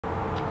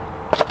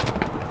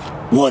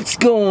What's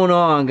going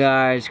on,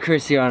 guys?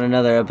 Chris here on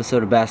another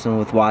episode of Bassin'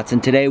 with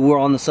Watson. Today we're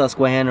on the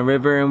Susquehanna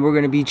River and we're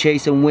gonna be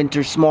chasing winter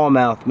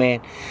smallmouth,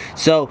 man.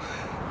 So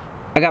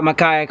I got my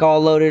kayak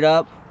all loaded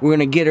up. We're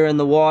gonna get her in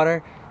the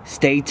water.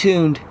 Stay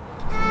tuned.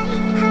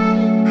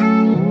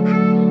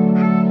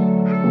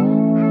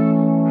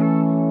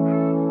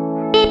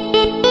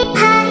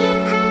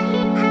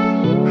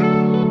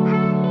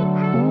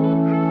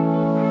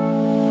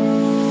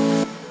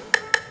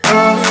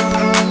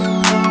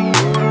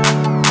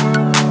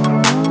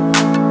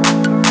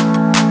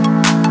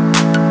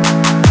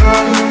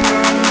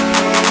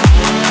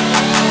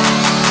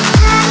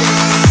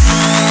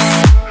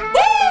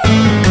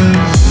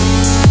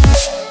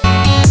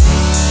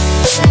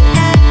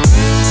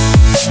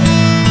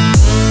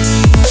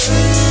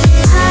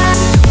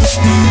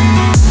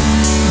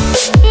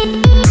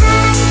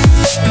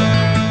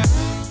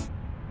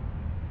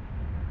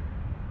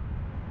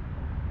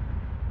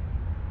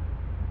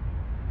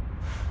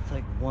 It's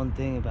like one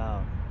thing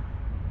about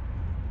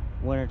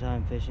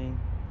wintertime fishing,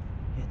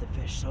 you have to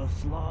fish so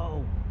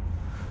slow.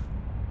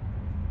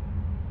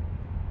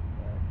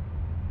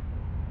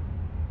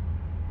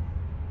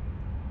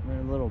 We're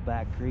in a little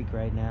back creek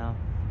right now.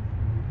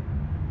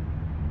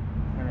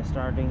 Kind of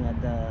starting at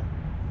the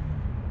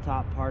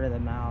top part of the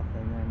mouth,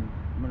 and then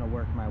I'm gonna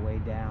work my way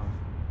down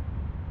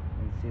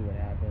and see what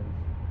happens.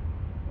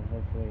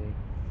 But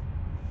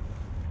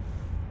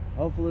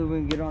hopefully we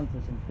can get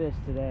onto some fish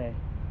today.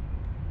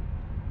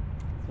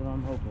 That's what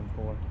I'm hoping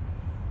for.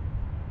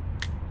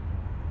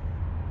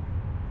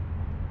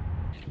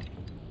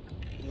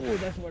 Oh,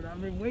 that's what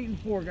I've been waiting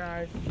for,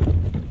 guys.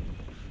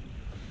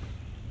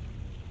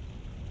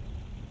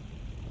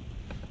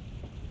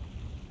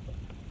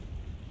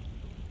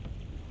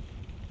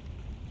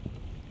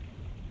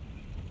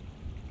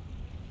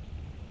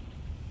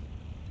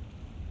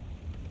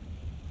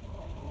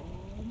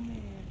 Oh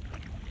man,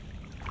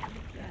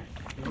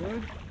 that's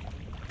good.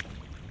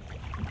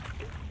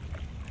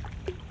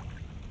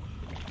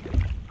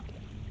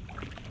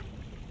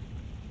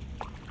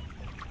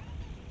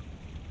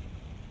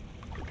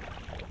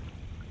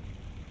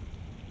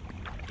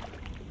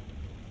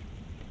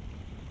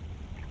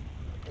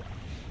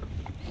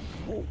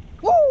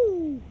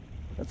 Woo!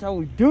 That's how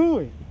we do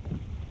it.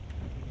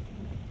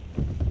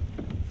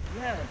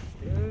 Yes,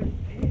 dude.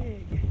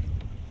 Big.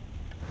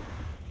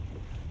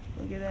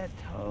 Look at that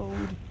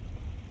toad.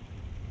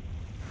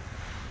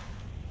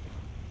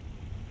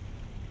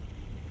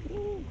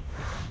 Woo.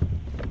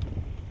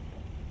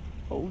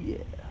 Oh yeah.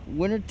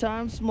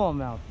 Wintertime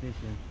smallmouth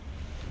fishing.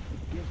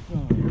 Let's get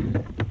some.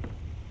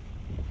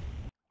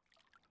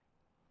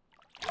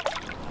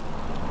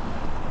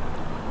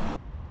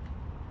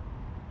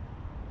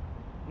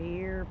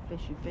 Here,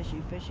 fishy,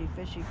 fishy, fishy,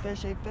 fishy,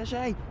 fishy,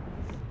 fishy.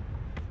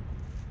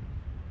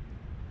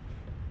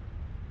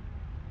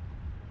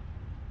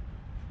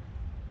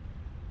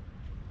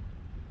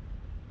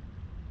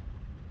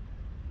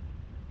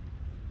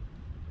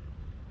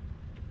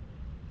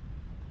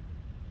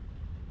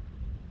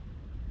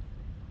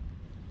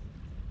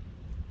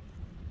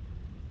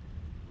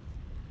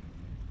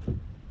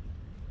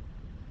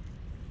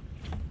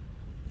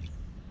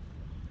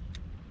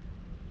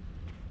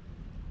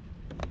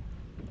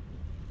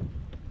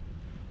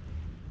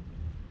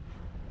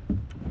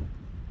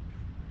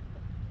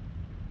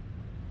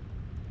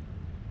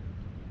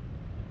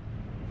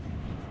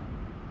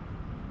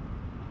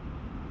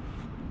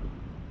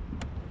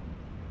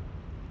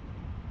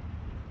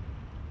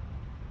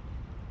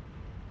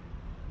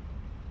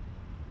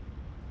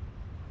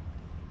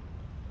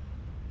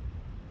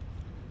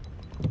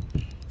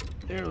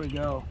 There we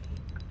go.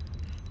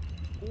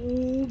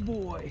 Oh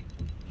boy.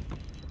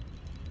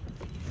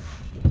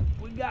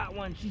 We got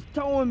one. She's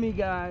towing me,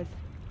 guys.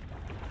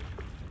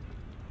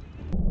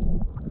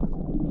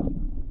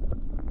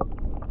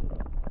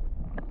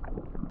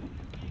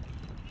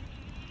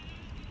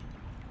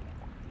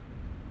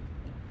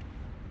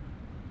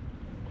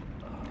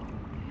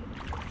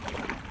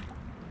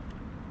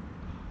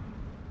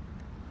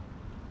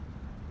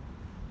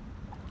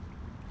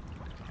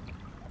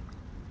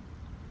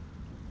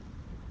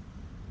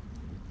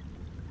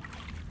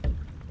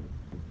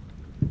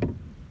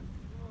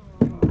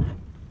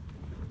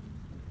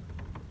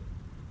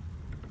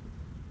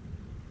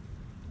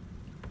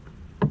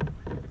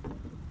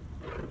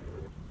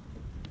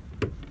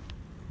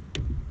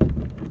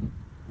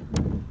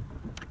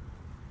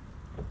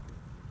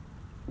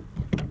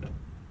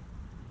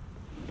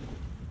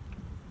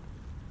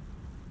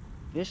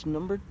 Fish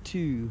number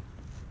 2.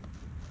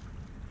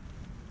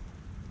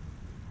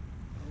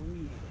 Oh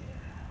yeah.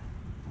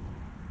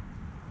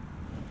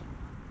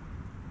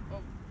 Oh,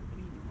 what are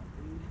you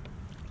doing, dude?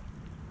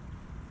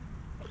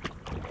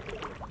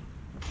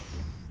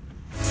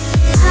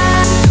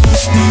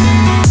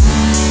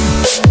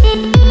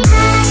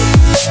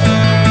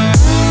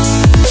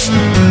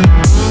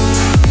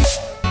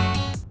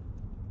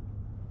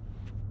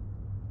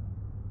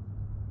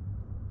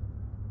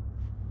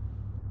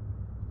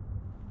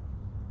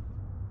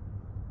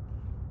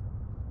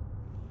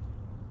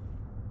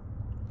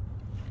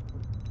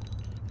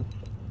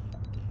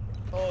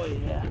 Oh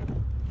yeah,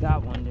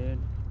 got one, dude.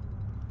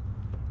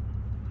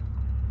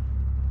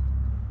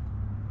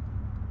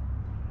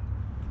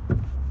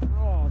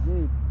 Oh,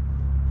 dude,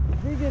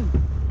 digging.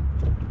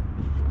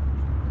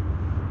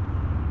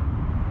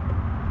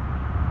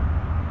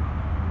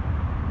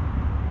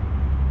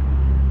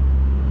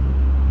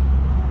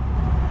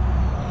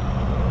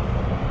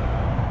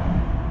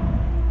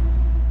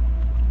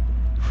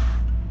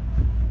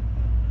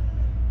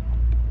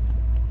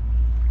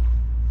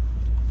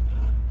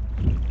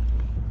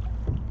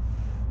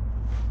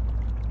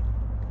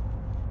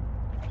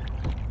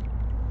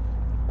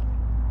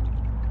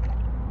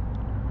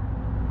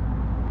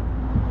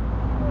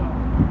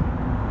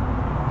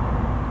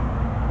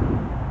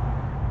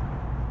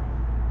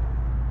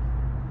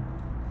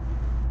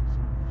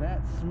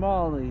 Fat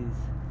smallies.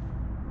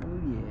 Oh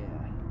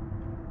yeah.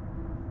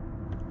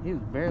 He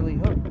was barely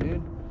hooked,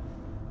 dude.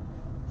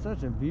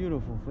 Such a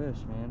beautiful fish,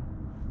 man.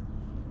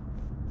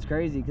 It's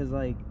crazy because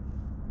like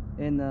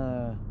in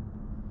the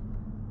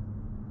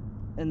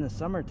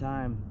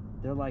summertime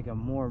they're like a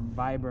more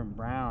vibrant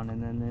brown,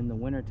 and then in the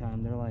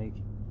wintertime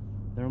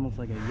they're almost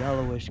like a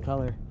yellowish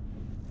color.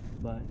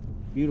 But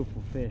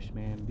beautiful fish,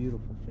 man,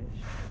 beautiful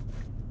fish.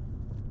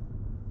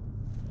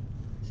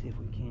 Let's see if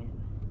we can.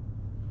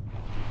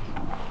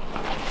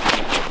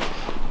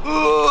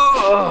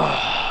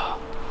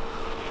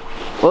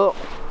 Well,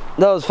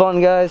 that was fun,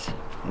 guys.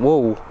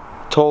 Whoa,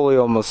 totally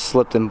almost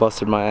slipped and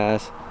busted my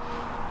ass.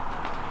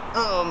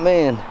 Oh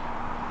man,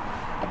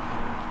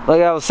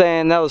 like I was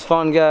saying, that was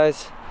fun,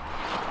 guys.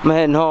 I'm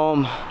heading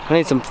home. I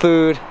need some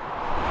food.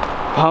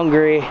 I'm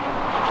hungry,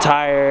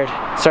 tired.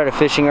 Started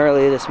fishing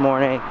early this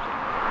morning.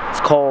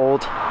 It's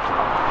cold.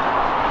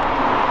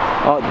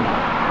 Oh,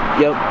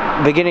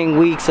 yep, beginning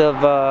weeks of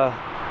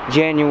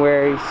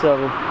January,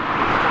 so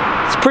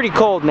it's pretty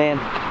cold, man.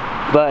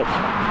 But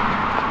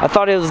I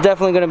thought it was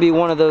definitely going to be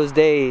one of those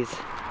days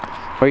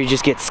where you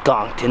just get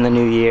skunked in the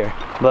new year.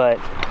 But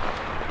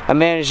I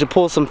managed to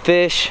pull some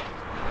fish.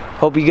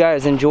 Hope you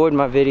guys enjoyed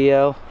my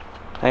video,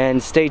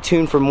 and stay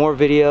tuned for more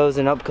videos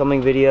and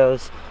upcoming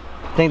videos.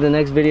 I think the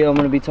next video I'm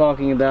going to be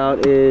talking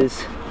about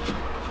is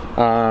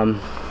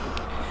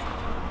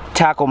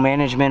tackle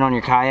management on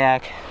your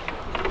kayak.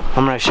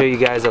 I'm going to show you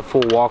guys a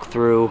full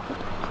walkthrough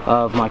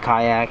of my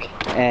kayak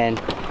and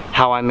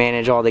how I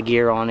manage all the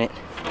gear on it.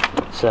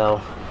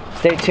 So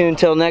stay tuned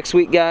till next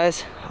week,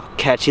 guys. I'll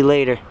catch you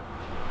later.